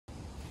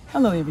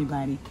Hello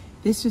everybody,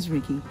 this is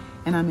Ricky,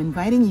 and I'm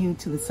inviting you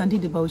to the Sunday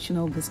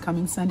devotional this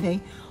coming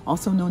Sunday,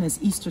 also known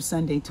as Easter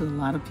Sunday to a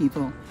lot of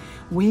people.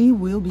 We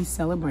will be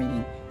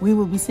celebrating. We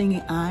will be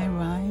singing I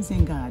Rise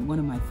in God, one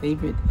of my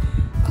favorite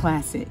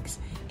classics.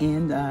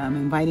 And I'm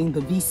inviting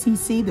the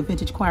VCC, the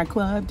Vintage Choir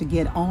Club, to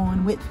get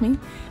on with me.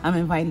 I'm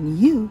inviting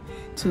you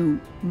to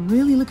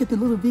really look at the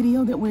little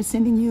video that we're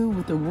sending you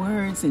with the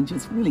words and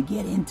just really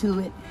get into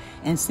it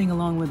and sing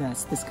along with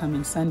us this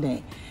coming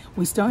Sunday.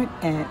 We start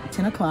at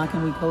 10 o'clock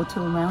and we go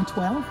to around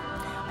 12.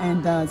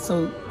 And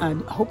so I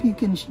hope you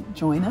can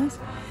join us.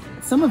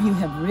 Some of you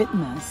have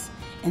written us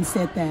and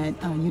said that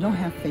you don't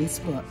have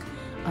Facebook.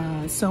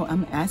 So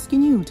I'm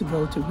asking you to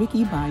go to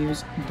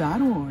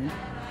rickybyers.org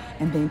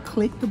and then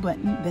click the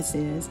button that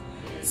says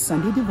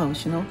Sunday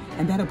Devotional,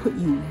 and that'll put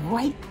you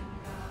right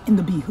in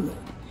the B-Hood.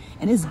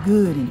 And it's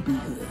good in the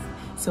B-Hood.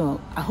 So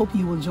I hope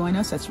you will join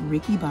us. That's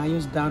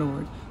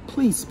rickybyers.org.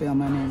 Please spell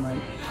my name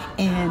right.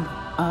 And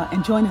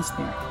join us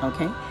there,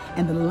 okay?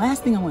 And the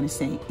last thing I want to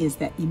say is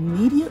that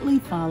immediately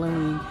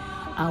following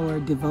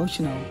our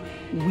devotional,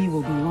 we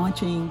will be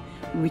launching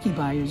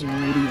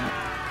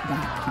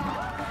rickybyers.radio.com.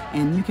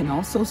 And you can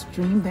also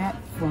stream that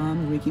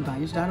from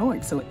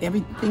rickybyers.org. So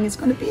everything is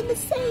going to be in the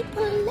same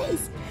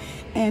place.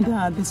 And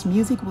this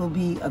music will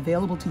be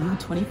available to you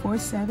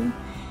 24/7.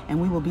 And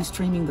we will be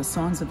streaming the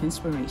Songs of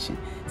Inspiration.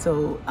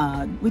 So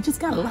we just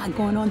got a lot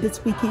going on this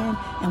weekend,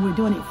 and we're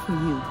doing it for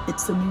you.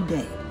 It's a new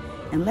day.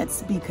 And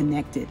let's be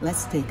connected.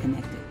 Let's stay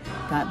connected.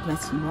 God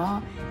bless you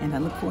all. And I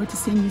look forward to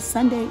seeing you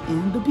Sunday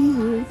in the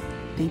B-Hood.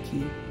 Thank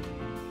you.